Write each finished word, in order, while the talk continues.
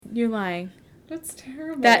You're lying. That's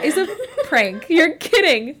terrible. That is a prank. You're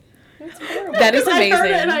kidding. That's horrible. That is amazing. I heard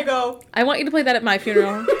it and I go... I want you to play that at my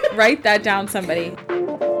funeral. Write that down, somebody.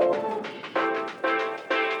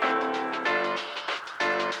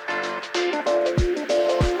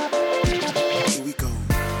 Here we go.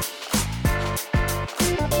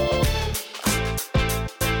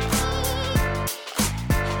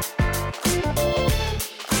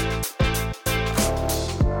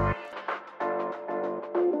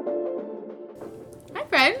 Hi,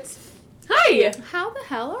 friends. Hi! How the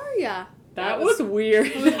hell are ya? That was weird.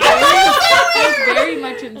 It's very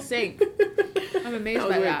much in sync. I'm amazed That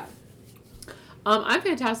was by weird. that. I'm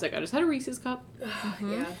fantastic. I just had a Reese's cup.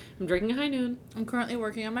 Yeah. I'm drinking a High Noon. I'm currently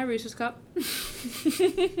working on my Reese's cup.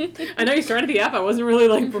 I know you started the app. I wasn't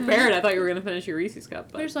really prepared. I thought you were gonna finish your Reese's cup.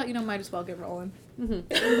 I But just thought, might as well get rolling.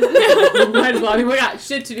 might as well. I mean, we got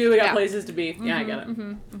shit to do. We got Yeah. places to be. Yeah, I get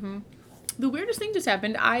it. The weirdest thing just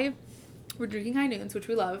happened. We're drinking High Noons, which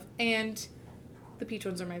we love, and the peach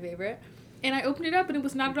ones are my favorite. And I opened it up, and it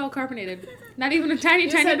was not at all carbonated. Not even a tiny, You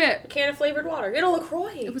tiny said bit. can of flavored water. Get a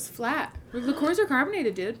LaCroix. It was flat. LaCroix are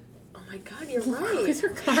carbonated, dude. Oh my god, you're right. These are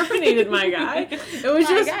carbonated, my guy. It was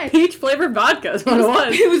My just guy. peach flavored vodka. Is what it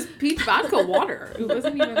was. It was peach vodka water. It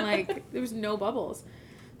wasn't even there was no bubbles.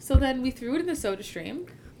 So then we threw it in the soda stream,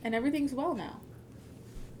 and everything's well now.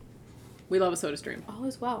 We love a soda stream. All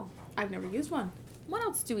is well. I've never used one. What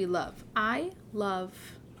else do we love? I love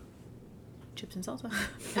chips and salsa.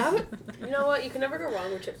 You know what? You can never go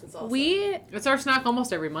wrong with chips and salsa. It's our snack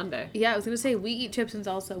almost every Monday. I was going to say, we eat chips and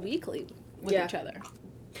salsa weekly with Yeah. each other.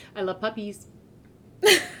 I love puppies.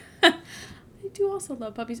 I do also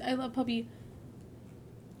love puppies. I love puppy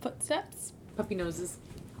footsteps. Puppy noses.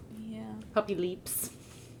 Yeah. Puppy leaps.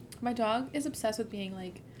 My dog is obsessed with being,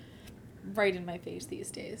 right in my face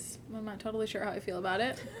these days. I'm not totally sure how I feel about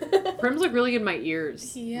it. Prim's really in my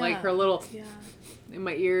ears. Yeah. Like her little Yeah. in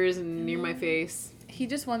my ears and near my face. He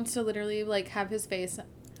just wants to literally, have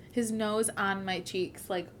his nose on my cheeks,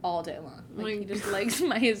 all day long. He just likes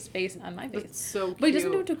his face on my face. It's so cute. But he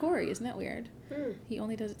doesn't do it to Corey. Isn't that weird? Hmm. He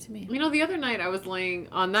only does it to me. The other night I was laying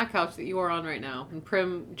on that couch that you are on right now, and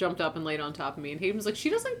Prim jumped up and laid on top of me, and Hayden was like, "She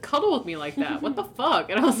doesn't cuddle with me like that. What the fuck?"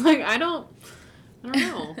 And I was like, I don't know. I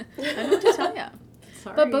don't know what to tell you.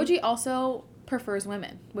 Sorry. But Boji also prefers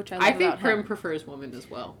women, which I love I think about Prim him. prefers women as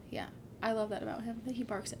well. Yeah. I love that about him, that he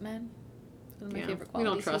barks at men. One of my Yeah, favorite we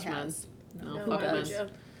don't qualities trust he men. has. No, No, fuck who men. does? Joe.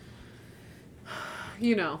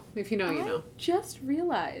 You know. If you know, you I know. just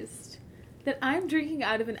realized that I'm drinking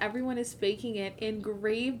out of, and everyone is faking it,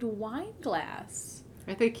 engraved wine glass.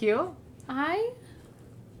 Aren't they cute?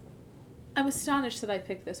 I'm astonished that I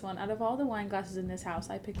picked this one. Out of all the wine glasses in this house,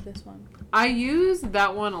 I picked this one. I use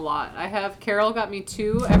that one a lot. Carol got me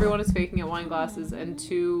 2 Everyone is Faking It wine glasses and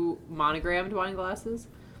 2 monogrammed wine glasses.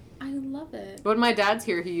 I love it. But when my dad's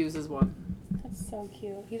here, he uses one. That's so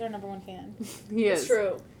cute. He's our number one fan. He is. It's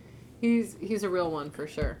true. He's a real one for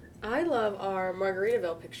sure. I love our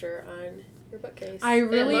Margaritaville picture on your bookcase. I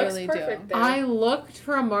really- it looks really perfect do. there. I looked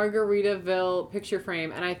for a Margaritaville picture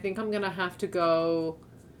frame, and I think I'm gonna have to go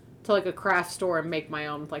to a craft store and make my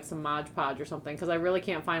own with some Mod Podge or something, because I really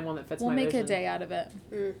can't find one that fits We'll my make vision. a day out of it.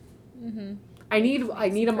 Mm. Mm-hmm. I need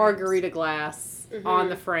a some margarita glass Mhm. on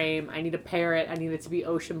the frame. I need a parrot. I need it to be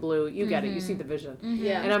ocean blue. You get it. You see the vision.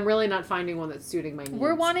 Yeah. And I'm really not finding one that's suiting my needs.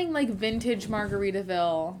 We're wanting vintage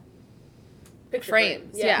Margaritaville Picture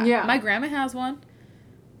frames. frame. Yeah. Yeah. My grandma has one.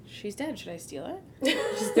 She's dead. Should I steal it?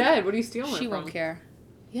 She's dead. What are you stealing it She from? won't care.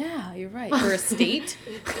 Yeah, you're right. Her estate?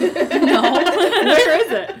 No. Where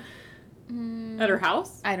is it? At her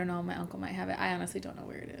house? I don't know. My uncle might have it. I honestly don't know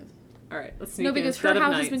where it is. All right, let's sneak No, in because her instead of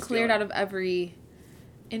house has night, been steal cleared it. out of every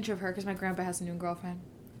inch of her because my grandpa has a new girlfriend.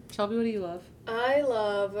 Shelby, what do you love? I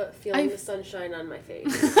love feeling I've- the sunshine on my face.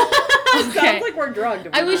 It Okay. sounds like we're drugged.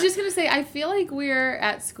 if I we're was not. just going to say, I feel like we're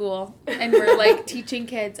at school and we're teaching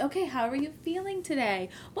kids, okay, how are you feeling today?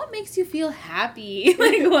 What makes you feel happy?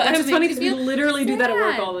 What Which is makes funny you because we feel literally do that at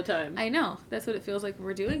work sad? all the time. I know. That's what it feels like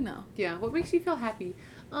we're doing now. Yeah. What makes you feel happy?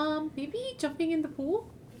 Maybe jumping in the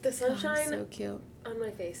pool. The Oh, sunshine so cute. on my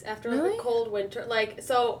face after Really? a cold winter.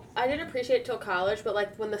 So I didn't appreciate it till college, but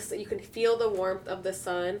when you can feel the warmth of the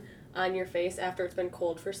sun on your face after it's been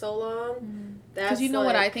cold for so long. That's Because you know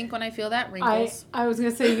what I think when I feel that? Wrinkles. I was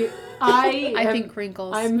gonna say I think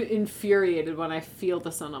wrinkles. I'm infuriated when I feel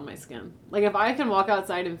the sun on my skin. If I can walk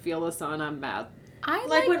outside and feel the sun, I'm mad. I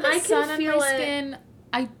Like, when the I can sun on feel my it- skin.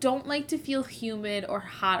 I don't like to feel humid or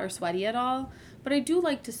hot or sweaty at all, but I do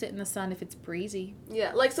like to sit in the sun if it's breezy.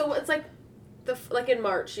 Yeah, so it's in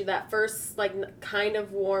March, that first kind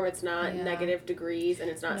of warm. It's not Yeah. negative degrees and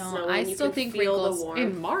it's not No, snowing. I you still can think feel wrinkles the warmth.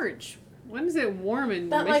 In March, When is it warm in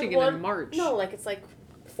That, Michigan in March? No, like it's like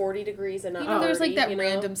 40 degrees and not You know, there's like 30, that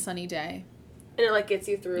random sunny day. and it like gets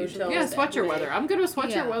you through Usually. till Yeah, sweatshirt May. weather. I'm good with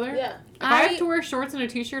sweatshirt Yeah. weather. Yeah. If I have to wear shorts and a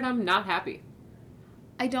t-shirt, I'm not happy.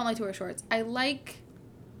 I don't like to wear shorts. I like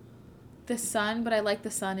the sun, but I like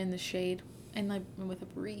the sun in the shade and like with a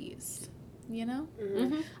breeze. You know?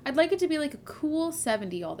 Mm-hmm. I'd like it to be like a cool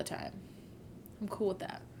 70 all the time. I'm cool with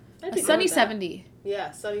that. I'd A be good sunny with that. 70.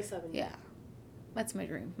 Yeah, sunny 70. Yeah. That's my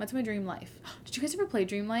dream. That's my dream life. Did you guys ever play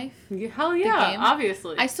Dream Life? Hell yeah, game?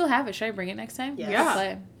 obviously. I still have it. Should I bring it next time? Yes. Yeah.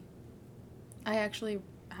 Play. I actually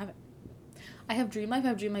have it. I have Dream Life. I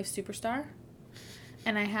have Dream Life Superstar.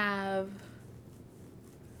 And I have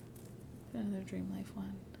another Dream Life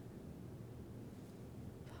one.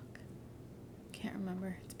 Fuck. Can't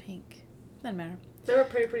remember. It's pink. Doesn't matter. Remember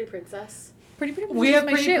Pretty Pretty Princess? Pretty We have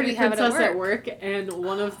my Pretty shit. Pretty We have it Princess at at work. work, and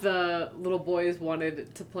one of the little boys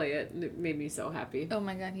wanted to play it, and it made me so happy. Oh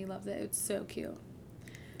my god, he loves it. It's so cute.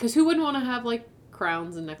 Because who wouldn't want to have, like,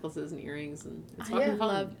 crowns and necklaces and earrings, and it's fucking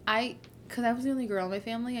fun. Because I was the only girl in my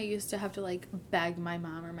family, I used to have to, like, beg my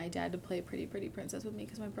mom or my dad to play Pretty Pretty Princess with me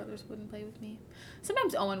because my brothers wouldn't play with me.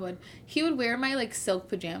 Sometimes Owen would. He would wear my, like, silk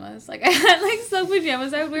pajamas. Like, I had, like, silk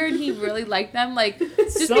pajamas I would wear, and he really liked them. Like,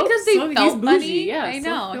 just Silk- because they silk- felt he's funny. bougie, yeah, I silk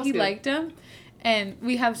know. feels He good. liked them. And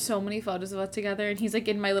we have so many photos of us together, and he's, like,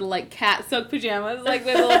 in my little, like, cat silk pajamas, like,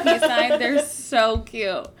 with a little peace sign. They're so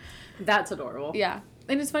cute. That's adorable. Yeah.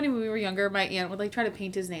 And it's funny, when we were younger, my aunt would, like, try to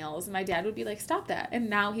paint his nails, and my dad would be like, stop that. And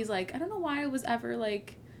now he's like, I don't know why I was ever,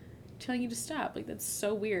 like, telling you to stop. Like, that's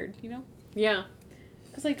so weird, you know? Yeah.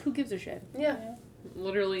 It's like, who gives a shit? Yeah.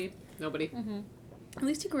 Literally nobody. Mm-hmm. At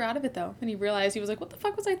least he grew out of it, though. And he realized, he was like, what the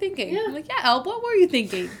fuck was I thinking? Yeah. I'm like, yeah, El, what were you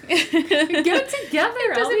thinking? Get it together.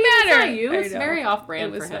 It doesn't Ellie. matter. It's not you. I It's know. very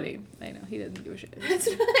off-brand It was for him. funny. I know, he doesn't give a shit. It's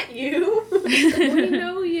not you. We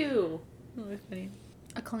know you. It was funny.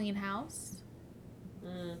 A clean house.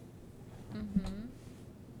 Mm. Mm-hmm.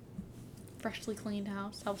 Freshly cleaned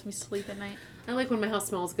house. Helps me sleep at night. I like when my house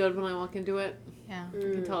smells good when I walk into it. Yeah.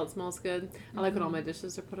 You can tell it smells good. I like when all my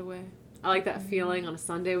dishes are put away. I like that feeling on a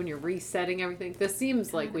Sunday when you're resetting everything. This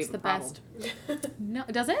seems like we It's have a the problem. best. No,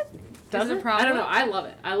 does it? Does Is it it? a problem? I don't know. I love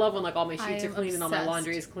it. I love when like all my sheets I are am clean and all my obsessed.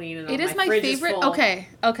 laundry is clean and all It is my fridge favorite. full.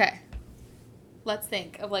 Okay. Let's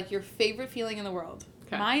think of like your favorite feeling in the world.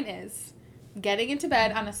 Okay. Mine is getting into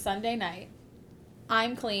bed on a Sunday night.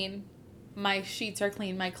 I'm clean. My sheets are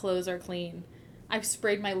clean. My clothes are clean. I've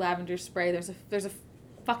sprayed my lavender spray. There's a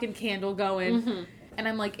fucking candle going, Mhm. and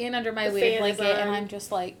I'm like in under my The weighted fan is blanket, and on. I'm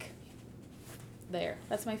just like there.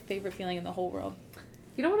 That's my favorite feeling in the whole world.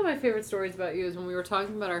 You know, one of my favorite stories about you is when we were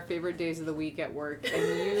talking about our favorite days of the week at work,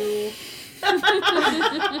 and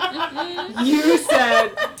you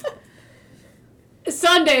said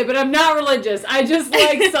Sunday, but I'm not religious. I just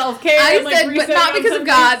like self-care. I and, like, said, but resetting not on because of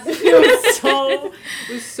Sundays. God.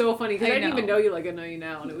 It was so funny because I I didn't even know. know you like I know you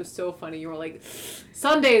now, and it was so funny. You were like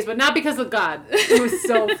Sundays, but not because of God. It was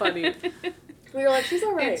so funny. We were like, she's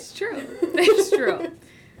alright. It's true. It's true.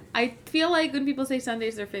 I feel like when people say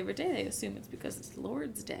Sunday's their favorite day, they assume it's because it's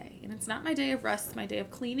Lord's Day. And it's not my day of rest. It's my day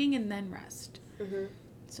of cleaning and then rest. Mm-hmm.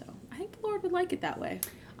 So I think the Lord would like it that way.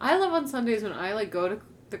 I love on Sundays when I like go to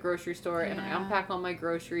the grocery store and I Yeah. unpack all my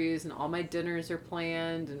groceries and all my dinners are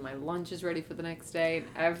planned and my lunch is ready for the next day and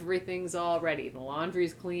everything's all ready. The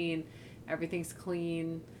laundry's clean, everything's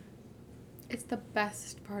clean. It's the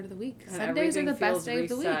best part of the week. And Sundays are the everything feels best day of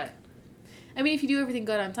the week. reset. I mean, if you do everything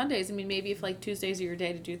good on Sundays, I mean, maybe if like Tuesdays are your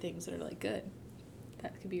day to do things that are like good,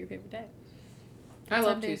 that could be your favorite day. I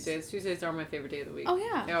love Sundays. Tuesdays. Tuesdays are my favorite day of the week. Oh,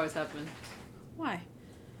 yeah. They always have been. Why?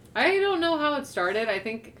 I don't know how it started. I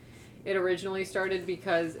think it originally started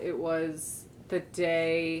because it was the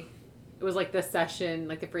day, it was like the session,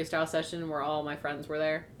 like the freestyle session where all my friends were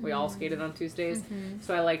there. We all skated on Tuesdays. Mhm.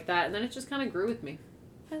 So I liked that. And then it just kind of grew with me.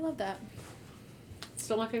 I love that. It's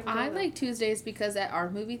still my favorite day. I though. like Tuesdays because at our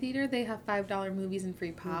movie theater, they have $5 movies and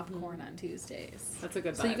free popcorn on Tuesdays. That's a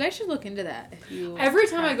good So you vibe. guys should look into that. If you Every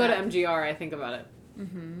time I have go to that. MGR, I think about it.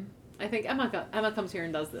 Mm-hmm. I think Emma comes here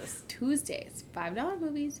and does this. Tuesdays, $5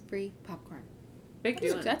 movies, free popcorn. Big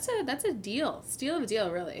deal. That's a deal. Steal of a deal,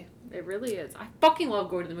 really. It really is. I fucking love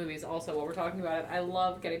going to the movies also while we're talking about it. I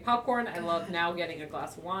love getting popcorn. I love now getting a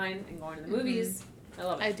glass of wine and going to the movies. I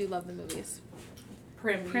love it. I do love the movies.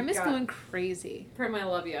 Prim, Prim you is got- going crazy. Prim, I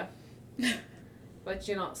love you. But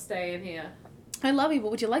you're not staying here. I love you, but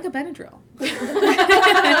would you like a Benadryl?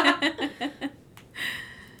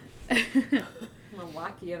 I'm gonna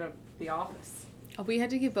lock you in the office. We had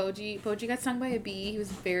to give Boji got stung by a bee. He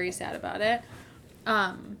was very sad about it.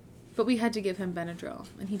 But we had to give him Benadryl,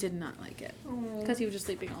 and he did not like it because he was just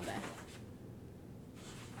sleeping all day.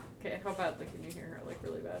 Okay, how bad? Like, can you hear her like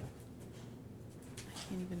really bad?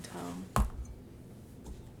 can't even tell.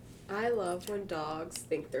 I love when dogs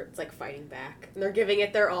think it's like fighting back and they're giving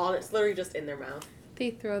it their all and it's literally just in their mouth.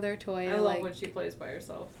 They throw their toy. I to, love like, when she plays by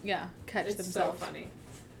herself. yeah, catch It's themselves. so funny.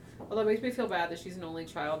 Although it makes me feel bad that she's an only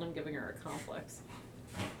child. I'm giving her a complex.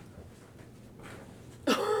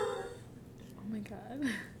 Oh my god.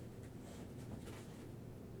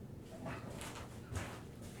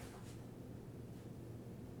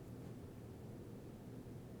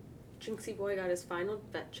 Jinxie boy got his final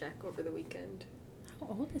vet check over the weekend. How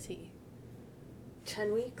old is he?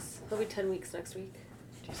 10 weeks? He'll be 10 weeks next week.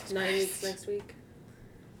 Jesus 9 weeks Christ. next week.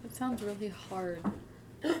 That sounds really hard.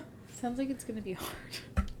 Sounds like it's gonna be hard.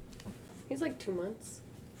 He's like 2 months.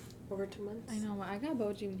 Over 2 months. I know. I got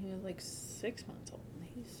Boji when he was like 6 months old. And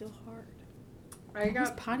he's still hard. I He's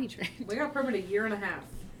got potty trained. we got Prim at 1.5 years.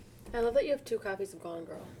 I love that you have 2 copies of Gone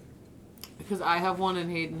Girl. Because I have one and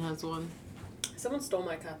Hayden has one. Someone stole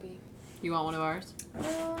my copy. You want one of ours?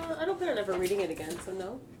 I don't plan on ever reading it again, so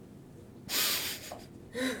no.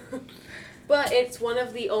 But it's one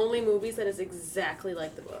of the only movies that is exactly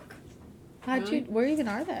like the book. How'd Really? you? Where even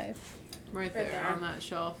are they? Right Right there there. on that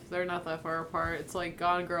shelf. They're not that far apart. It's like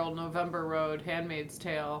Gone Girl, November Road, Handmaid's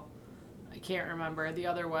Tale. I can't remember. The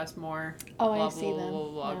other Westmore. Oh, blah, I see blah, them. Blah,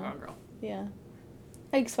 blah, blah, Yeah. Gone Girl. Yeah.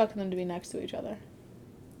 I expected them to be next to each other.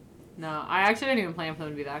 No, I actually didn't even plan for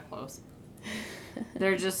them to be that close.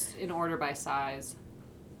 They're just in order by size.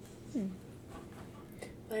 Mine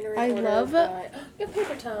are in I order love- by- You have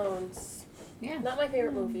Paper Towns. Yeah. Not my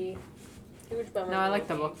favorite movie. Huge bummer. No, I like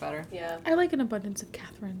the movie. book better. Yeah. I like An Abundance of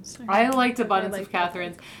Catherines. I liked Abundance like of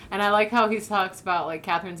Catherines, and I like how he talks about like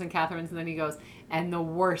Catherines, and then he goes, and the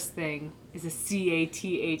worst thing is a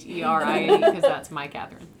Catherine, because that's my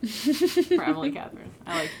Catherine. For Emily Catherine.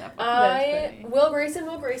 I like that book. That's funny. Will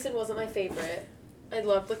Grayson wasn't my favorite. I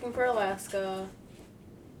loved Looking for Alaska.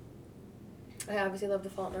 I obviously love The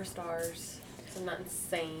Fault in Our Stars. I'm not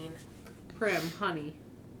insane. Prim, honey,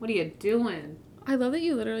 what are you doing? I love that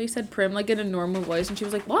you literally said Prim like in a normal voice, and she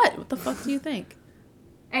was like, "What? What the fuck do you think?"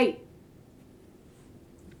 Hey.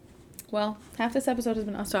 Well, half this episode has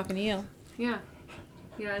been us talking to you. Yeah.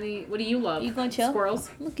 What do you love? You gonna chill? Squirrels?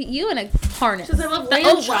 Look at you in a harness. Because I love The- lamb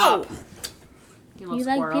oh, chop. whoa. You love You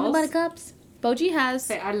like squirrels? peanut butter cups? Boji has.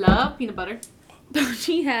 Say, I love peanut butter.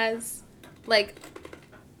 Boji has like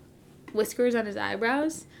whiskers on his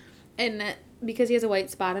eyebrows, and because he has a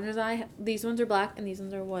white spot on his eye, these ones are black and these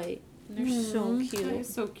ones are white. And they're so That cute.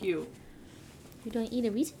 is so cute. You don't eat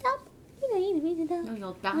a Reese's Cup? You don't eat a Reese's Cup? No,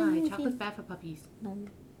 you'll die. Chocolate's bad for puppies. No,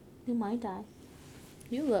 you might die.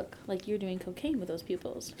 You look like you're doing cocaine with those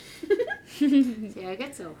pupils. See, I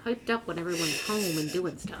get so hyped up when everyone's home and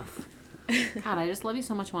doing stuff. God, I just love you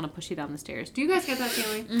so much. I want to push you down the stairs. Do you guys get that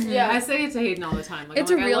feeling? Yeah. I say it to Hayden all the time. Like,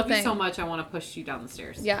 It's I'm a like, real I love you thing. so much. I want to push you down the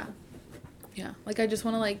stairs. Yeah. Yeah. Like, I just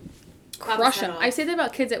want to, like, Pop crush his head them. off. I say that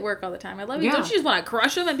about kids at work all the time. I love you. Yeah. Don't you just want to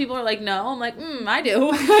crush them? And people are like, no. I'm like, I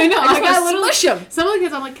do. I know. I just got want to smush them. Some of the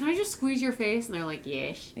kids, I'm like, can I just squeeze your face? And they're like,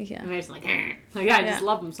 yes. Yeah. And they're just like, "Argh." Like, yeah, I just Yeah.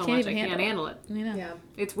 love them so Can't much. I even can't handle handle it. You know. Yeah.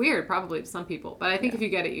 It's weird, probably, to some people. But I think Yeah. if you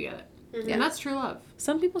get it, you get it. Mhm. And that's true love.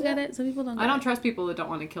 Some people get it. Some people don't get I don't it. trust people that don't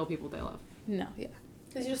want to kill people they love. No, yeah.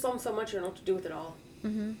 Because you just love them so much, you don't know what to do with it all.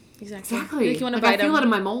 Mm-hmm. Exactly. Exactly. Like, you want to Like, I bite feel them. it in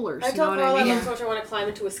my molars. I You know tell what Carl I I mean? love him so much I want to climb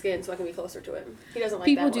into his skin so I can be closer to him. He doesn't like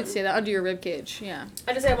People that do one. say that under your rib cage. Yeah.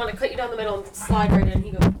 I just say I want to cut you down the middle and slide right in.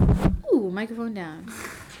 He goes, Ooh, microphone down.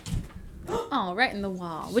 Oh, right in the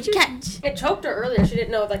wall. What'd you catch? it choked her earlier. She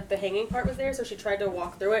didn't know like the hanging part was there, so she tried to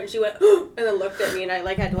walk through it, and she went and then looked at me, and I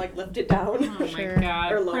like had to like lift it down. Oh my Sure.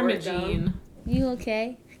 god. Or lower it down. Primogene. You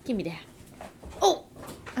okay? Give me that. Oh,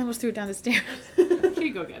 I almost threw it down the stairs. She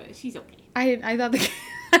go get it. She's okay. I thought the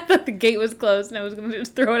I thought the gate was closed and I was gonna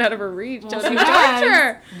just throw it out of her reach. Well, I was she like, has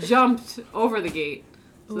torture. jumped over the gate.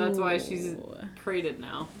 So that's why she's Ooh. crated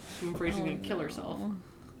now. I'm afraid she's Oh, gonna kill herself. no.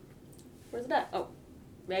 Where's it at? Oh,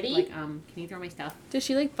 ready? Like, can you throw my stuff? Does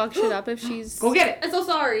she like fuck shit up if she's? Go get it! I'm so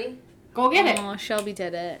sorry. Go get it! Oh, Shelby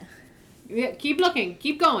did it. Yeah, keep looking.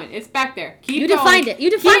 Keep going. It's back there. Keep You going. defined it. You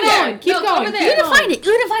Keep defined going. it. Keep No, going. over there. Keep You going. defined it.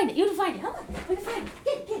 You defined it. You defined it. Come on. You defined it.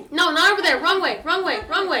 Get it. Get it. No, not over there. Wrong way. Wrong way.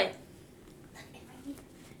 Wrong way.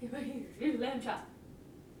 Right here. Here's lamb chop.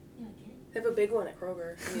 Yeah, get it. They have a big one at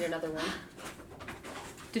Kroger. I need another one.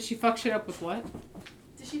 Did she fuck shit up with what?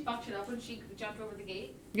 Did she fuck shit up when she jumped over the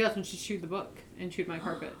gate? Yeah, that's when she chewed the book and chewed my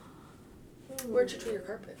carpet. Where'd you chew your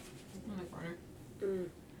carpet? On the corner. Mm.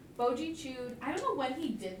 Boji chewed. I don't know when he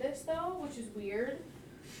did this though, which is weird.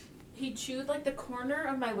 He chewed like the corner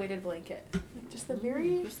of my weighted blanket, like just the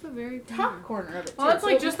very Just the very top corner of it. Well, too. that's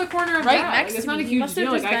like So- just the corner of right that. next Like, it's to not me. a He huge must have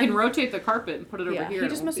deal. Like just I can been- rotate the carpet and put it over Yeah, here. he It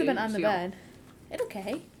just won't must have be been a on the deal. bed. It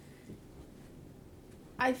okay.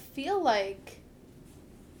 I feel like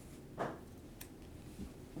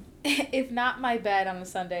if not my bed on a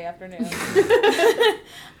Sunday afternoon,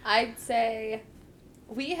 I'd say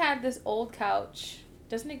we had this old couch.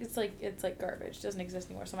 It's like garbage. Doesn't exist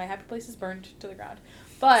anymore. So my happy place is burned to the ground.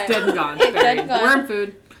 But Dead and gone. It's dead and gone. Worm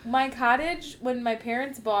food. My cottage, when my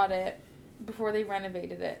parents bought it, before they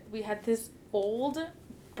renovated it, we had this old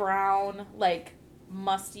brown, like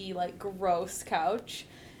musty, like gross couch,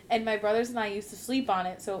 and my brothers and I used to sleep on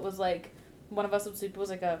it. So it was like one of us would sleep. It was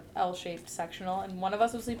like a L-shaped sectional, and one of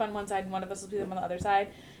us would sleep on one side, and one of us would sleep on the other side,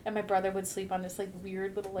 and my brother would sleep on this like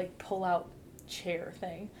weird little like pull-out chair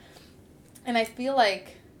thing. And I feel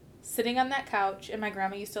like sitting on that couch, and my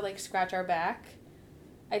grandma used to like scratch our back.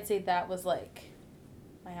 I'd say that was like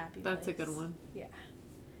my happy place. That's a good one. Yeah.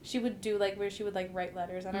 She would do like where she would like write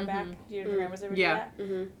letters on her back. Do your grandmas ever Yeah. do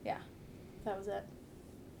that? Mm-hmm. Yeah. That was it.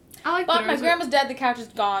 I like But my grandma's dead, the couch is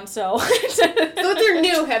gone, so. So it's your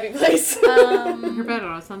new happy place. Your bed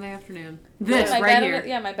on a Sunday afternoon. This, my right bed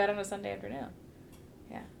here. my bed on a Sunday afternoon.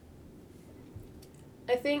 Yeah.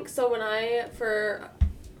 I think so when I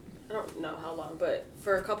don't know how long, but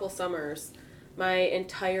for a couple summers, my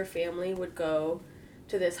entire family would go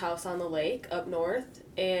to this house on the lake up north,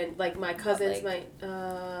 and like my cousins, Lake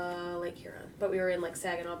Huron, but we were in like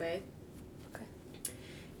Saginaw Bay. Okay.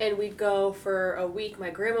 And we'd go for a week. My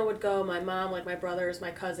grandma would go, my mom, like my brothers,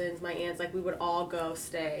 my cousins, my aunts, like we would all go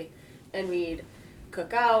stay, and we'd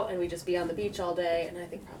cook out, and we'd just be on the beach all day, and I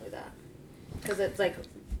think probably that. Because it's like,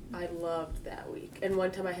 I loved that week. And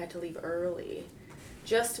one time I had to leave early.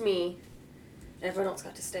 Just me, and everyone else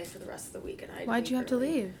got to stay for the rest of the week, and Why'd you have to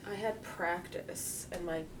leave? I had practice, and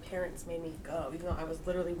my parents made me go, even though I was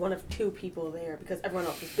literally one of 2 people there because everyone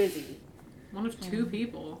else was busy. One of 2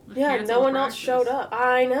 people. Yeah, Cancel no one practice. else showed up.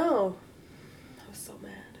 I know. I was so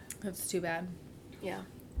mad. That's too bad. Yeah.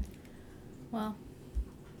 Well.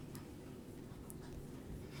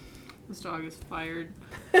 This dog is fired.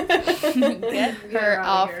 Get her outta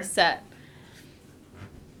off here. set.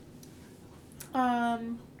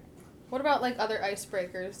 What about like other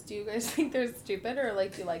icebreakers? Do you guys think they're stupid or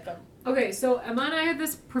like do you like them? Okay, so Emma and I had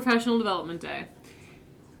this professional development day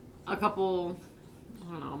a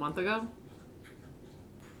month ago.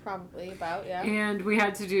 Probably about, yeah. And we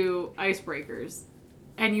had to do icebreakers.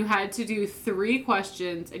 And you had to do 3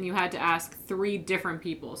 questions, and you had to ask 3 different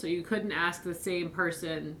people. So you couldn't ask the same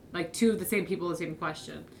person, like 2 of the same people the same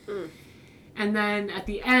question. Mm. And then at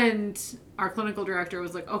the end, our clinical director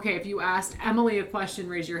was like, okay, if you asked Emily a question,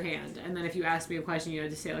 raise your hand. And then if you asked me a question, you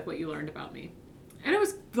had to say like what you learned about me. And it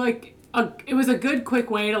was like, it was a good,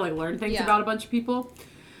 quick way to like learn things about a bunch of people.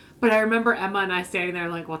 But I remember Emma and I standing there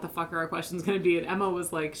like, what the fuck are our questions going to be? And Emma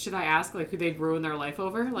was like, should I ask like who they'd ruin their life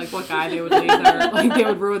over? Like what guy they would they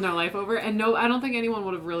would ruin their life over? And no, I don't think anyone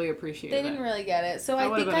would have really appreciated it. They didn't really get it. So I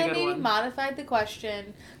would've think been a I good maybe one. modified the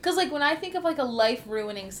question. Because like when I think of like a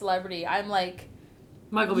life-ruining celebrity, I'm like...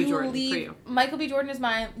 Michael B. Jordan for you. Michael B. Jordan is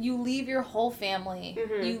mine. You leave your whole family.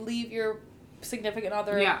 Mhm. You leave your significant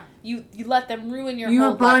other. Yeah. You let them ruin your You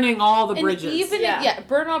whole were burning all the life. bridges. And even Yeah.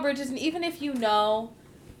 burn all bridges. And even if you know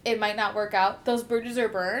it might not work out, those bridges are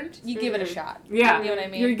burned, you give it a Mhm. shot. Yeah. You know what I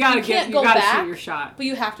mean? You gotta can't go shoot back, your shot. but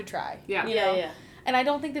you have to try. Yeah. You Yeah, know? yeah. And I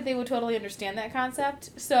don't think that they would totally understand that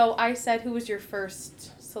concept. So I said, who was your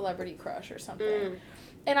first celebrity crush or something? Mm.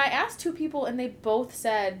 And I asked 2 people, and they both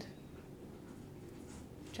said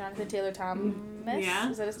Jonathan Taylor Thomas. Yeah.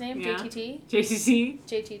 Is that his name? Yeah. JTT? JCC.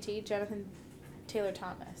 JTT, Jonathan Taylor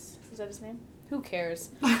Thomas. Is that his name? Who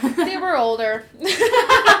cares? They were older.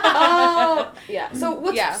 Oh, yeah. So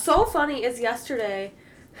what's Yeah. so funny is yesterday,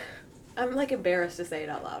 I'm like embarrassed to say it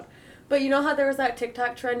out loud, but you know how there was that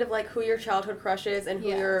TikTok trend of like who your childhood crush is and who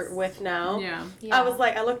Yes. you're with now? Yeah. I was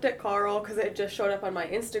like, I looked at Carl because it just showed up on my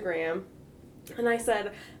Instagram, and I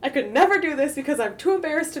said, I could never do this because I'm too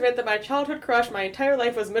embarrassed to admit that my childhood crush my entire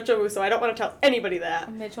life was Mitchell Musso. I don't want to tell anybody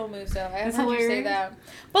that. Mitchell Musso. I haven't That's heard you say hilarious. that.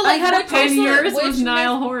 But I like, had a which post- 10 years which was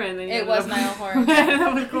Niall Horan. Then you It ended was up- Niall Horan.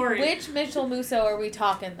 That was Corey. Which Mitchell Musso are we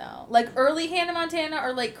talking though? Like early Hannah Montana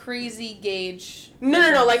or like crazy Gage?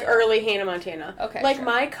 No, like early Hannah Montana. Okay, Like sure.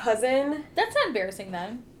 my cousin That's not embarrassing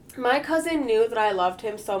then. My cousin knew that I loved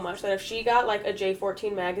him so much that if she got like a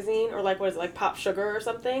J14 magazine or like what is it, like Pop Sugar or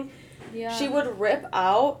something, Yeah. she would rip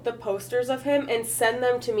out the posters of him and send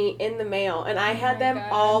them to me in the mail. And I Oh had my them God.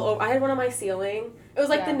 all over. I had one on my ceiling. It was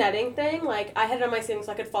like the Yeah. netting thing. Like I had it on my ceiling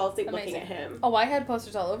so I could fall asleep looking Amazing. at him. Oh, I had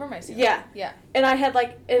posters all over my ceiling. Yeah. Yeah. And I had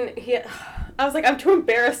like, and he, I was like, I'm too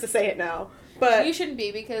embarrassed to say it now. But You shouldn't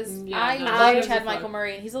be because Yeah, I no, love those are Chad fun. Michael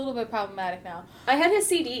Murray and he's a little bit problematic now. I had his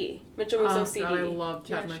CD, Mitchell Musso Oh, CD. God, I love Chad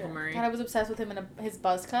Yeah, Michael sure. Murray. God, I was obsessed with him in his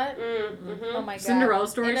buzz cut. Mm-hmm. Oh my god. Cinderella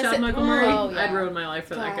Story, And Chad that's it- Michael Murray. Oh, yeah. I'd ruin my life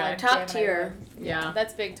for that guy. God Top damn it, I tier. would. Yeah.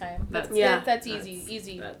 That's big time. That's- Yeah. That's easy.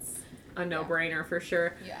 Easy. That's a no-brainer for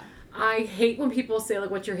sure. Yeah. I hate when people say,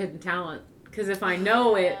 like, what's your hidden talent? Because if I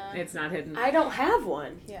know it, Yeah. it's not hidden. I don't have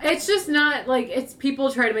one. Yeah. It's just not, like, it's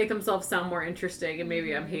people try to make themselves sound more interesting, and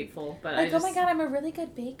maybe I'm hateful, but I like, just... oh my god, I'm a really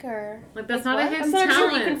good baker. Like, that's Like, not a what? hidden That's not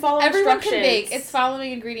talent. true. You can follow Everyone instructions. can bake. It's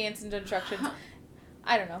following ingredients and instructions.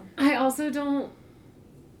 I don't know. I also don't...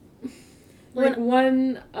 Like,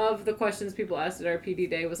 one of the questions people asked at our PD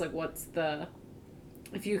day was, like, what's the...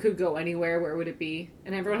 If you could go anywhere, where would it be?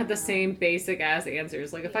 And everyone had the same basic-ass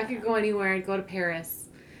answers. Like, if I could go anywhere, I'd go to Paris.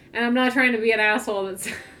 And I'm not trying to be an asshole that's...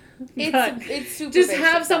 but It's super just basic,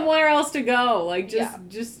 have though. somewhere else to go. Like,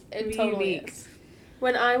 just It be totally unique. is.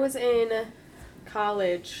 When I was in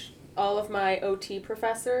college, all of my OT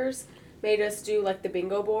professors made us do like the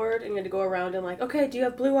bingo board, and you had to go around and like, okay, do you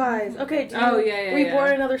have blue eyes? Okay, do you Oh, yeah, were you born yeah.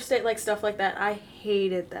 in another state? Like stuff like that. I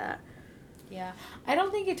hated that. Yeah. I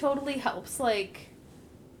don't think it totally helps, like,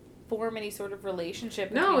 form any sort of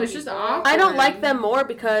relationship. No, between it's just people. awkward. I don't like them more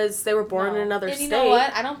because they were born No. in another and state. you know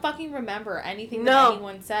what? I don't fucking remember anything No. that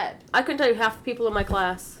anyone said. I couldn't tell you half the people in my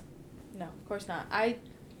class. No, of course not. I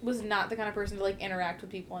was not the kind of person to, like, interact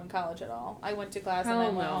with people in college at all. I went to class and I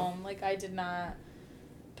Hell went no. home. Like, I did not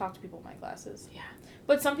talk to people in my classes. Yeah.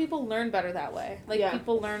 But some people learn better that way. Like, Yeah.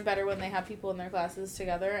 people learn better when they have people in their classes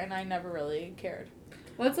together, and I never really cared.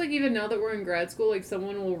 Well, it's like even now that we're in grad school, like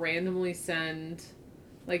someone will randomly send,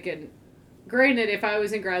 like granted, if I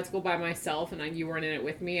was in grad school by myself and you weren't in it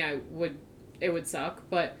with me, it would suck.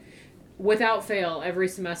 But without fail, every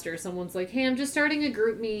semester, someone's like, hey, I'm just starting a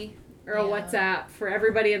group me or a Yeah. WhatsApp for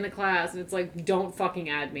everybody in the class. And it's like, don't fucking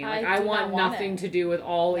add me. Like, I I do want not want nothing it. to do with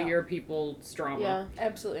all No. of your people's drama. Yeah.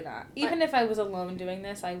 Absolutely not. Even if I was alone doing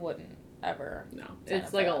this, I wouldn't ever. No. Sign It's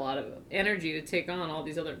up like for a that. lot of energy to take on all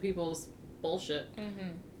these other people's bullshit.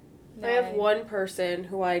 Mm-hmm. I have one person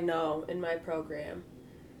who I know in my program,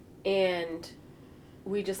 and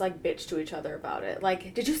we just like bitch to each other about it.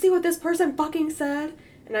 Like, did you see what this person fucking said?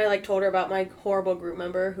 And I like told her about my horrible group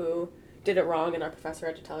member who did it wrong, and our professor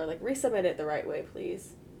had to tell her like, resubmit it the right way,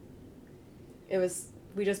 please.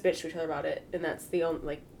 We just bitched to each other about it, and that's the only,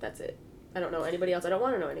 like, that's it. I don't know anybody else. I don't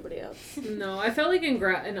want to know anybody else. No, I felt like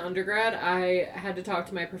in undergrad, I had to talk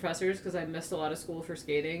to my professors because I missed a lot of school for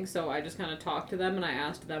skating. So I just kind of talked to them and I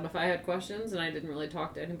asked them if I had questions, and I didn't really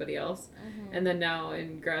talk to anybody else. Mm-hmm. And then now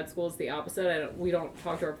in grad school, it's the opposite. We don't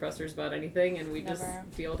talk to our professors about anything, and we just Never.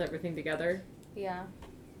 deal with everything together. Yeah.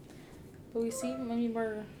 But we seem, I mean,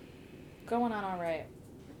 we're going on all right.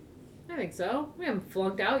 I think so. We haven't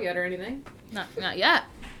flunked out yet or anything. Not yet.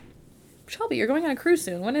 Shelby, you're going on a cruise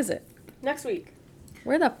soon. When is it? Next week.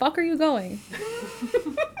 Where the fuck are you going?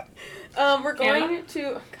 We're going Canada?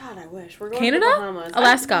 to, God, I wish. We're going Canada? to Bahamas.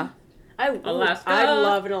 Alaska. Alaska. I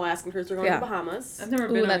love an Alaskan cruise. We're going Yeah. to Bahamas. I've never Ooh,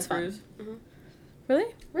 been on a that's fun. cruise.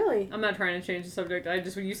 Really? Really? I'm not trying to change the subject.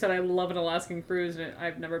 When you said I love an Alaskan cruise, and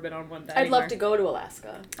I've never been on one. I'd love to go to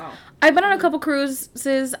Alaska. Oh. I've been on a couple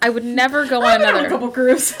cruises. I would never go on I've been another. on a couple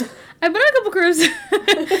cruises. I've been on a couple cruises.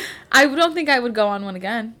 I don't think I would go on one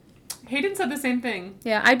again. Hayden said the same thing.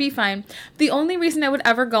 Yeah, I'd be fine. The only reason I would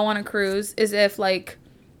ever go on a cruise is if, like,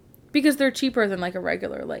 because they're cheaper than, like, a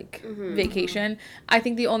regular, like, vacation. I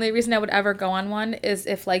think the only reason I would ever go on one is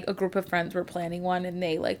if, like, a group of friends were planning one and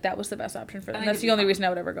they, like, that was the best option for them. think That's it'd the be only fun. reason I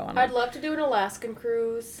would ever go on I'd one. love to do an Alaskan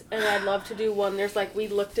cruise, and I'd love to do one. There's like, we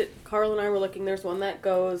looked at, Carl and I were looking, there's one that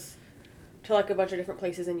goes to like a bunch of different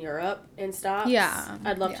places in Europe and stops. Yeah,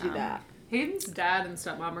 I'd love to do yeah. that. Hayden's dad and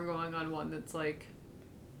stepmom are going on one that's like,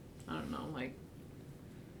 I don't know, like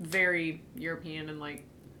very European and like.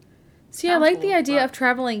 See, I Sounds like the cool, idea but- of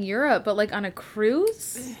traveling Europe, but, like, on a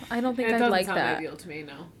cruise? I don't think it I'd doesn't like sound that. ideal to me,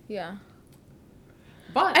 no. Yeah.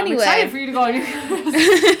 But Anyway. I'm excited for you to go on your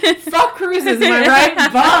cruise. Fuck cruises, am I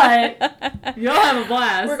right? But you'll have a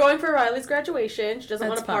blast. We're going for Riley's graduation. She doesn't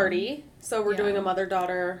want That's to party, so we're Yeah. doing a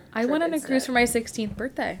mother-daughter I trip went on a instead. cruise for my 16th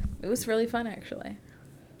birthday. It was really fun, actually.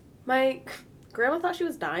 My grandma thought she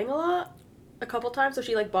was dying a lot, a couple times, so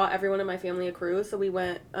she like bought everyone in my family a cruise. So we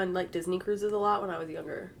went on like Disney cruises a lot when I was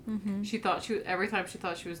younger. Mm-hmm. She thought every time she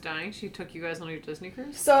thought she was dying, she took you guys on your Disney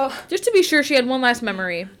cruise. So Just to be sure she had one last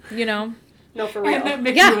memory, you know? no, for real. And that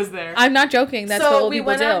Mickey Yeah. was there. I'm not joking. That's so what old we people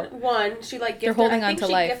went do. on one. She like gifted, They're holding I on think to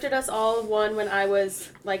she life. gifted us all one when I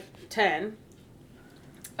was like 10.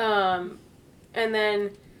 And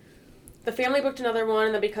then the family booked another one,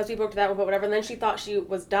 and then because we booked that one, but whatever, and then she thought she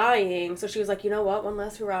was dying, so she was like, you know what, one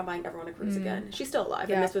last hurrah, I'm buying everyone a cruise again. She's still alive,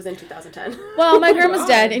 Yeah. and this was in 2010. Well, my grandma's Wow.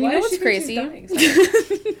 dead, and Why you know does what's she think crazy?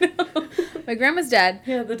 she's No. My grandma's dead.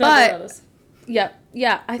 Yeah, the But- Dolorettes.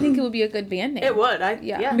 Yeah, I think it would be a good band name. It would,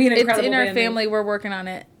 Yeah, Be an it's incredible in our band name. family. We're working on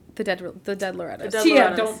it. The dead Lorettas. The Dead Tia,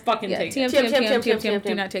 Lorettas. don't fucking Yeah, take TM, it. Tim, TM, Tim, TM, Tim, TM, Tim, TM. Do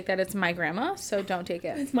Tim. not take that. It's my grandma, so don't take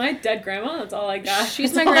it. It's my dead grandma. That's all I got.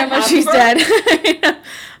 She's That's my all I grandma. have She's for her. dead.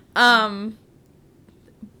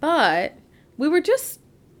 But we were just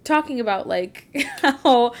talking about like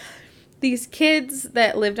how these kids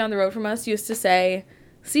that lived down the road from us used to say,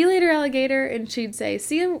 "See you later, alligator," and she'd say,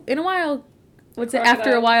 "See you in a while." What's it? After a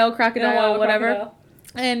Crocodile. while, crocodile, Yeah, whatever. crocodile.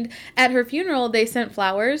 And at her funeral, they sent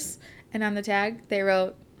flowers, and on the tag they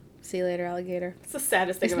wrote, "See you later, alligator." It's the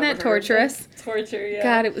saddest thing Isn't I've that ever heard. torturous? Torture, yeah.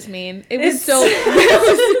 God, it was mean. It was It's- so.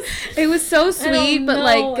 it was so sweet, but know,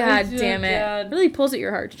 like, I God just- damn it, yeah. really pulls at your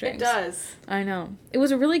It heartstrings. does. I know. It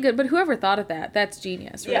was a really good, but whoever thought of that, that's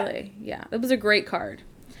genius, Yeah. really. Yeah. It was a great card.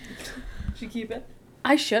 Did you keep it?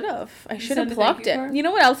 I should have. I should send have a thank plucked you it. card? You know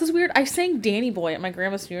what else is weird? I sang Danny Boy at my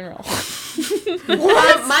grandma's funeral.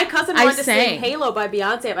 My cousin I wanted to sang. sing Halo by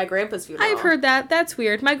Beyonce at my grandpa's funeral. I've heard that. That's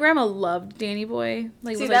weird. My grandma loved Danny Boy.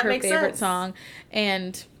 Like, it See, was like that her makes favorite sense. song.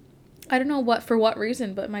 And I don't know for what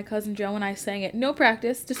reason, but my cousin Joe and I sang it. No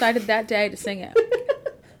practice. Decided that day to sing it.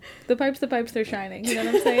 The pipes, they're shining. You know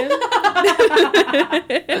what I'm saying?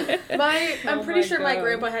 I'm Oh pretty my sure my God.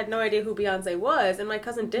 grandpa had no idea who Beyonce was, and my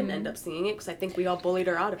cousin didn't end up singing it because I think we all bullied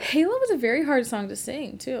her out of it. Halo was a very hard song to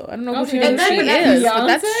sing, too. I don't know Okay. who And she then is, at but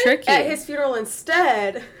that's Beyonce? tricky. At his funeral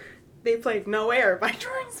instead, they played No Air by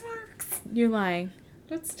Trainspotting. You're lying.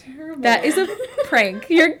 That's terrible. That is a prank.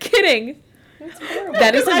 You're kidding. That's horrible.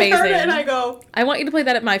 That is I heard it and amazing. I go, I want you to play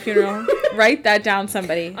that at my funeral. Write that down,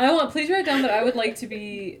 somebody. Please write down that I would like to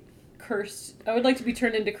be cursed. I would like to be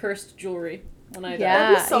turned into cursed jewelry when I die.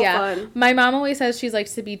 Yeah, That'd be so fun. My mom always says she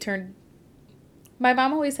likes to be turned. My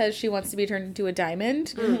mom always says she wants to be turned into a diamond,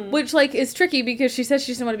 which like is tricky because she says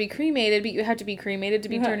she doesn't want to be cremated, but you have to be cremated to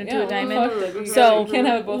be turned into a diamond. So, you can't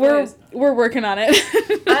have it both We're ways. we're working on it.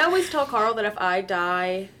 I always tell Carl that if I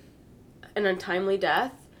die an untimely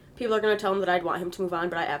death, people are going to tell him that I'd want him to move on,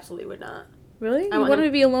 but I absolutely would not. Really? You want want him him-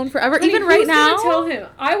 to be alone forever? Honey, Even right who's gonna now? tell him.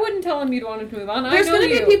 I wouldn't tell him you'd want him to move on. There's I know going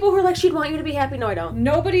to you. be people who are like, she'd want you to be happy. No, I don't.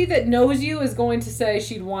 Nobody that knows you is going to say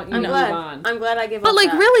she'd want you I'm to glad. move on. I'm glad I gave But up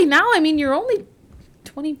like that. really now, I mean, you're only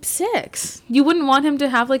 26. You wouldn't want him to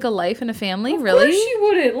have like a life and a family, Of really? course she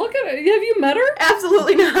wouldn't. Look at her. Have you met her?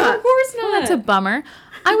 Absolutely Of not. course not. Well, that's a bummer.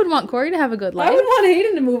 I would want Corey to have a good life. I would want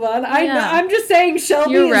Hayden to move on. Yeah. I'm just saying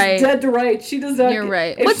Shelby You're is right. dead to rights. She does not. You're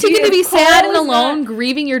right. if What's he she- going to be if Carl sad and is alone, not-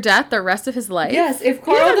 grieving your death the rest of his life? Yes, if He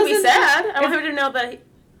Carl doesn't doesn't be sad. I want if- him to know that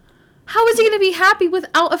How is he going to be happy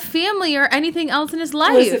without a family or anything else in his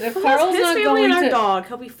life? Listen, if Carl's his not family going and our to dog,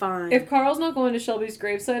 he'll be fine. if Carl's not going to Shelby's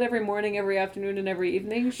gravesite every morning, every afternoon, and every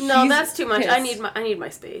evening, no, she's that's too much. I pissed. need my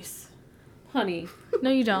space. honey. No,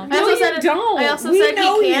 you don't. No, you don't. I also We said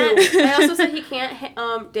know he can't. you. I also said he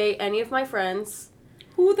can't date any of my friends.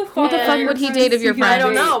 Who the fuck? the fuck are your would he friends date of your you can I friends?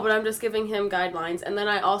 don't date? know, but I'm just giving him guidelines. And then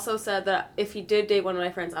I also said that if he did date one of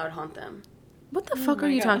my friends, I would haunt them. What the Oh fuck my are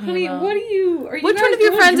you God. talking honey, about? What are you? Are you Which guys one of your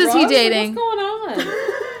doing friends is he drugs? dating? What's going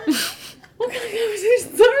on? What kind of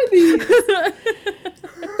conversations are these?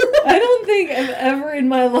 I don't think I've ever in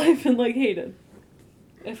my life been like Hayden.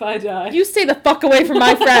 If I die, You stay the fuck away from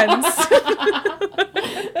my friends.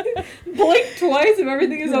 blink twice if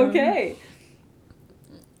everything is okay.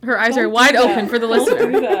 Her eyes Don't are do wide that. open for the Don't do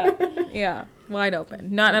listener. that. Yeah, wide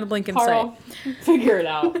open. Not a blink in Carl, sight. figure it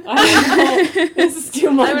out. I don't know. This is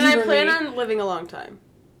too much I mean, I for plan me. on living a long time.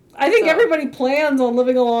 I think so. everybody plans on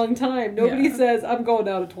living a long time. Nobody Yeah. says I'm going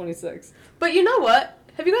down to 26. But you know what?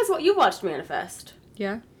 Have you guys you watched Manifest?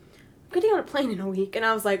 Yeah. I'm getting on a plane in a week, and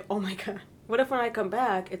I was like, oh my god, what if when I come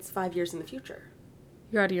back, it's 5 years in the future?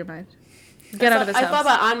 You're out of your mind. Get out of this I house. thought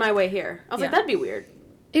about on my way here. I was like, Yeah. that'd be weird,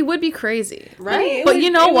 It would be crazy. right? But you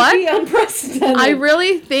know it what? Would be unprecedented. I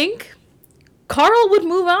really think Carl would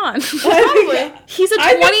move on. Probably. He's a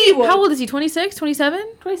I think he 20. would. How old is he? 26?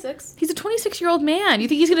 27? 26. He's a 26-year-old man. You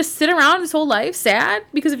think he's going to sit around his whole life sad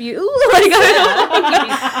because of you? Like,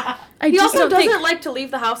 I don't He just also don't doesn't think like to leave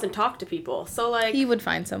the house and talk to people. So like, he would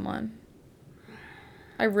find someone.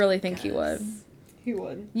 I really think he would. He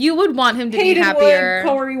would. You would want him to Hayden be happier. would.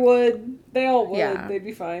 Corey would. They all would. Yeah. They'd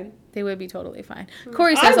be fine. They would be totally fine.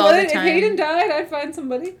 Corey says I all would. the time. If Hayden died, I'd find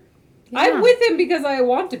somebody. Yeah. I'm with him because I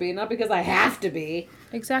want to be, not because I have to be.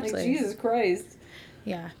 Exactly. Like, Jesus Christ.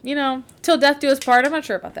 Yeah. You know, till death do us part. I'm not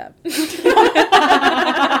sure about that.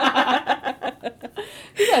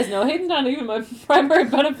 You guys know Hayden's not even my primary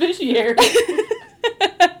beneficiary.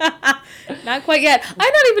 Not quite yet. I'm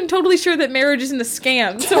not even totally sure that marriage isn't a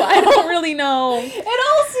scam, so I don't really know. It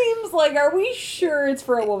all seems like, are we sure it's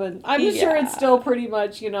for a woman? I'm sure it's Yeah. still pretty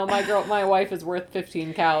much, my wife is worth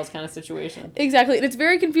 15 cows kind of situation. Exactly. And it's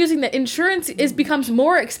very confusing that insurance becomes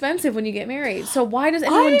more expensive when you get married. So why does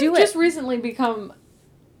anyone do it? I've just recently become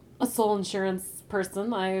a sole insurance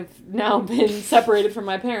person. I've now been separated from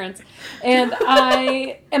my parents, and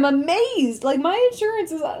I am amazed. Like, my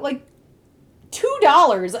insurance is like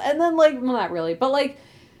 $2, and then well, not really, but I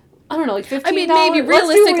don't know, like $15. I mean, maybe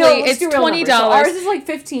realistically, it's $20. So ours is like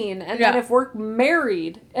 $15, and Yeah. then if we're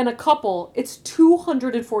married and a couple, it's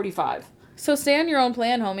 $245. So stay on your own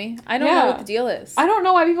plan, homie. I don't Yeah. know what the deal is. I don't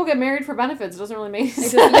know why people get married for benefits. It doesn't really make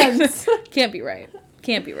It doesn't make sense. sense. Can't be right.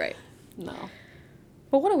 Can't be right. No.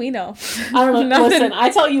 But what do we know? I don't know. Nothing. Listen, I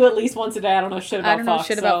tell you at least once a day I don't know shit about I don't know fuck,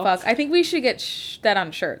 shit so about fuck. I think we should get that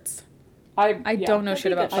on shirts. I yeah. don't know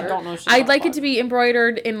shit about I fuck. don't know shit I'd about like fuck. it to be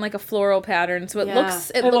embroidered in like a floral pattern, so it Yeah. looks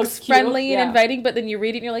It looks looks cute, friendly yeah. and inviting. But then you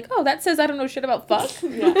read it and you're like, oh, that says I don't know shit about fuck.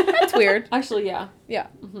 Yeah. That's weird. Actually, yeah. Yeah.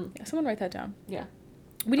 Mm-hmm. Yeah, someone write that down. Yeah.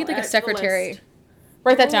 We need I'll like add a it to the secretary. list.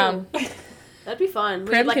 Write that down. Ooh. That'd be fun.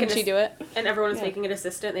 Prim, We'd, can an she do it? And everyone is Yeah. making an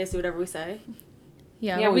assistant. They just do whatever we say.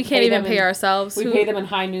 Yeah, Yeah, but we we can't pay even them pay in- ourselves. We Who- pay them in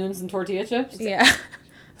high noons and tortilla chips. Yeah.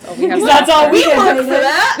 That's all we have to That's all offer. we get Look for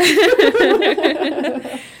that.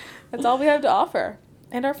 That's all we have to offer.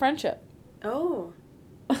 And our friendship. Oh.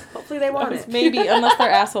 Hopefully they want it. Maybe, unless they're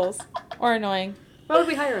assholes. Or annoying. Why would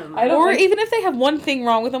we hire them? I don't Or think- even if they have one thing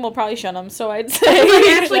wrong with them, we'll probably shun them. So I'd say...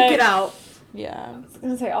 They actually get out. Yeah. I was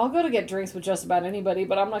gonna say, I'll go to get drinks with just about anybody,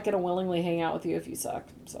 but I'm not gonna willingly hang out with you if you suck.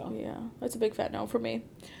 So Yeah. That's a big fat no for me.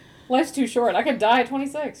 life's too short. I could die at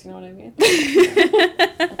 26. You know what I mean?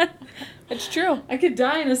 It's true. I could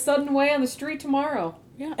die in a sudden way on the street tomorrow.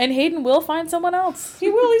 Yeah. And Hayden will find someone else. He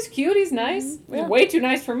will. He's cute. He's nice. Yeah. He's way too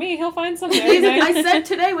nice for me. He'll find something. I said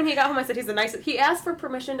today when he got home, I said he's the nicest. He asked for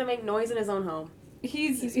permission to make noise in his own home.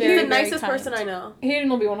 He's He's very, the very nicest kind. person I know. Hayden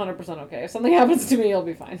will be 100% okay. If something happens to me, he'll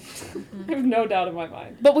be fine. I have no doubt in my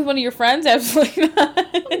mind. But with one of your friends, absolutely not.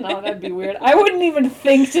 No, that'd be weird. I wouldn't even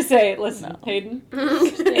think to say, listen, No. Hayden,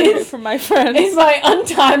 Stay away from my friends. in my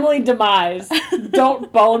untimely demise,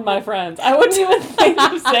 don't bone my friends. I wouldn't even think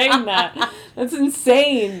of saying that. That's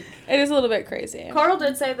insane. It is a little bit crazy. Carl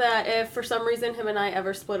did say that if for some reason him and I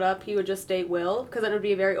ever split up, he would just date Will, because then it would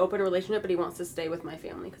be a very open relationship, but he wants to stay with my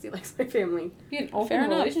family because he likes my family. Be an open Fair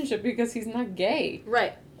enough. relationship because he's not gay.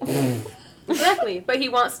 Right. Exactly. But he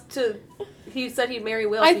wants to, he said he'd marry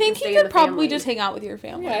Will. I so think can he stay in could the probably family. just hang out with your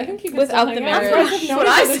family. Yeah, I think you could Without still the hang out. marriage. I've known What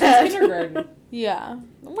each I other since said. kindergarten. Yeah.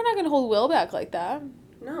 We're not going to hold Will back like that.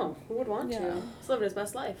 No, who would want Yeah. to? He's living his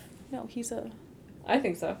best life. No, he's a... I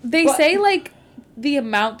think so. They But- say, like, the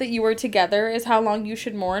amount that you were together is how long you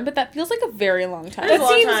should mourn, but that feels like a very long time. That's That a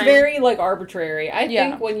long seems time. very, arbitrary. I Yeah.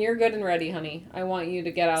 think when you're good and ready, honey, I want you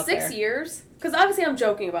to get out 6 there. years? Because obviously I'm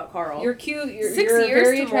joking about Carl. You're cute. You're, 6 you're years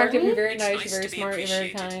very to attractive. mourn You're very It's nice. nice You're very to be smart. You're very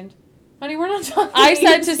appreciated. kind. Honey, we're not talking. I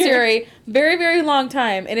said to Siri, very, very long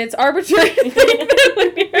time, and it's arbitrary. to think that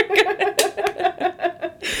when you're good.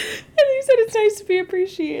 And you said it's nice to be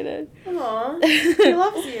appreciated. Aw, he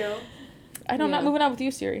loves you. I know, I'm not Yeah. moving out with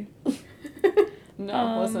you, Siri.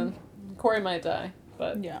 No, listen. Corey might die,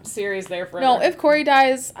 but Yeah. Siri's there forever. No, if Corey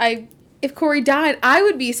dies, if Corey died, I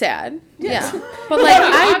would be sad. Yes. Yeah. But, like,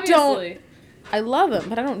 I Obviously. I love him,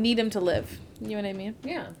 but I don't need him to live. You know what I mean?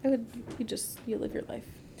 Yeah. I would, you live your life,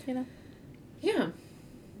 you know? Yeah.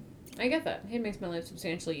 I get that. He makes my life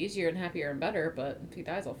substantially easier and happier and better, but if he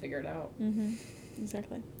dies, I'll figure it out. Mm-hmm.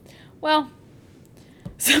 Exactly. Well,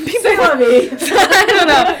 some people... Sorry. I don't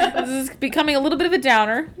know. This is becoming a little bit of a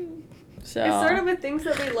downer. So... It started with things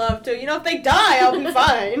that we love too. You know, if they die, I'll be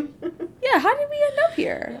fine. Yeah, how did we end up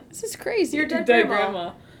here? This is crazy. Your dead Dead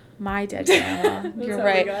grandma. My dead grandma. That's You're how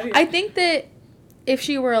we right. got here. I think that if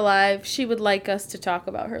she were alive, she would like us to talk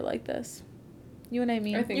about her like this. You know what I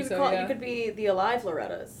mean? I think You so, could yeah. you could be the alive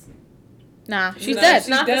Loretta's. Nah, she's No, dead. She's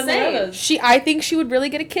Not the dead same. Loretta's. I think she would really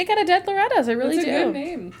get a kick out of Dead Loretta's. I really It's a do. good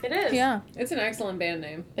name. It is. Yeah. It's an excellent band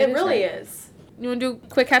name. It is really nice. is. You want to do a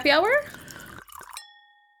quick happy hour?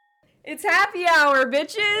 It's happy hour,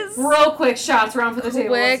 bitches! Real quick shots round for the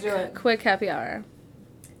table. Let's do it. Quick happy hour.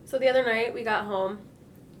 So the other night we got home.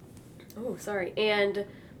 Oh, sorry. And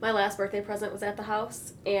my last birthday present was at the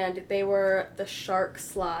house, and they were the shark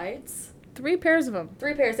slides. 3 pairs of them.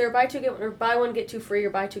 3 pairs. They were buy one get 2 free, or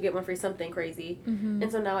buy 2 get 1 free, something crazy. Mm-hmm.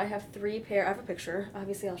 And so now I have 3 pair. I have a picture.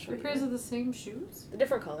 Obviously, I'll show Three you. pairs of the same shoes? The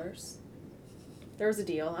different colors. There was a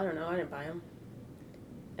deal. I don't know. I didn't buy them.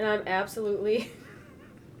 And I'm absolutely.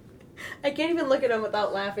 I can't even look at them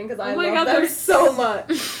without laughing because I Oh my love God, them they're so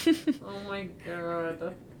much. Oh my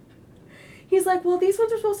god. He's like, well, these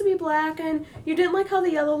ones are supposed to be black, and you didn't like how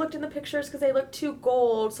the yellow looked in the pictures because they looked too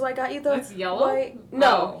gold, so I got you the That's yellow? white.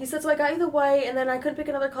 No. Oh. He said, so I got you the white, and then I couldn't pick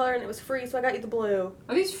another color, and it was free, so I got you the blue.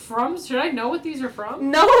 Are these from? Should I know what these are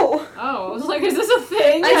from? No! Oh, I was like, is this a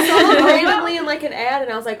thing? I saw them randomly in like an ad,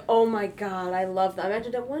 and I was like, oh my god, I love them. I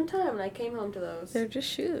mentioned it one time, and I came home to those. They're just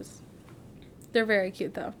shoes. They're very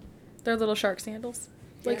cute though. They're little shark sandals.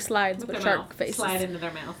 Like Yeah. slides, With but their shark mouth. faces. Slide into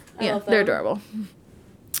their mouth. I Yeah, love they're them. adorable.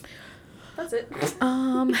 That's it.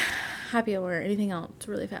 Happy hour. Anything else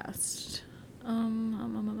really fast?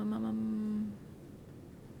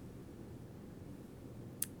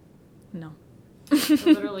 No. I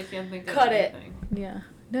literally can't think of Cut it. anything. Yeah.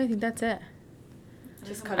 No, I think that's it.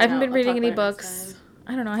 Just cut I it haven't out. been I'll reading talk any about it next books. time.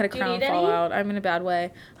 I don't know. I had a Do you crown need any? fallout. I'm in a bad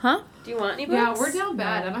way. Huh? Do you want any Yeah, books? we're down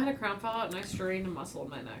bad. No. I've had a crown fall out and I strained a muscle in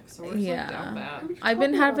my neck, so we're Yeah. like down bad. We should I've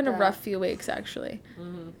been talk having a about rough that. few weeks actually.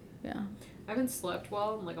 Mm-hmm. Yeah. I haven't slept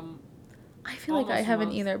well in like I feel like I Almost a haven't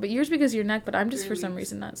month. either, but yours because of your neck, but I'm just 3 for some weeks.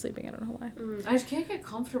 reason not sleeping. I don't know why. I just can't get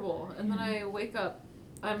comfortable, and then I wake up.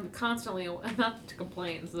 I'm constantly not to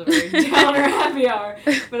complain. This is a very downer happy hour,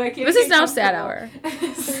 but I can't. This is get now sad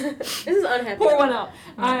comfortable. This is unhappy. Pour one out.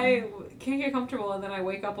 I can't get comfortable, and then I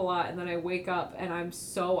wake up a lot, and then I wake up and I'm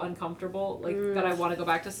so uncomfortable, like that I want to go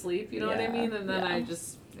back to sleep. You know what I Yeah, mean? And then yeah.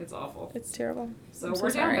 it's awful. It's terrible. So I'm so we're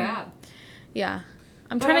down sorry. bad. Yeah.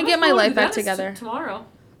 I'm But trying I'm to get my going life the back dentist together. tomorrow.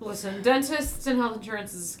 Listen, dentists and health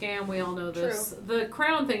insurance is a scam. We all know this. The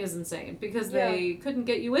crown thing is insane because they couldn't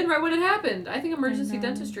get you in right when it happened. I think emergency know.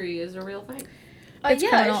 dentistry is a real thing. It's yeah,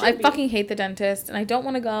 criminal. it I should be. fucking hate the dentist, and I don't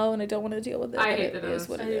want to go, and I don't want to deal with it. I but hate it the is dentist.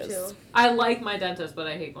 what I it do is. too. I like my dentist, but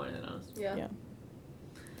I hate going to the dentist. Yeah. Yeah.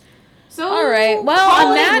 So, All right. Well, call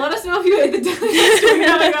on in. that- Let us know if you hate the dentist. We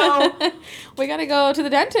gotta go. We gotta go to the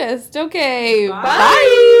dentist. Okay.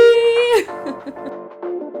 Bye. Bye.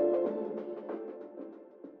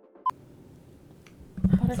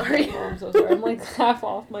 Sorry. Oh, I'm so sorry. I'm like half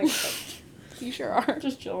off my couch. You sure are.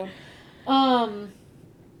 Just chilling. That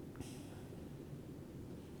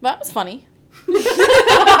was funny.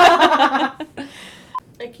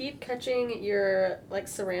 I keep catching your like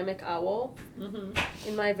ceramic owl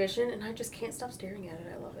in my vision, and I just can't stop staring at it.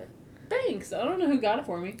 I love it. Thanks. I don't know who got it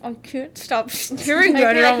for me. I can't stop staring I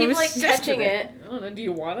at it. keep almost like touching yesterday. it. I don't know. Do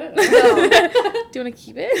you want it? Do you want to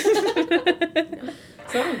keep it?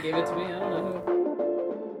 Someone gave it to me. I don't know who.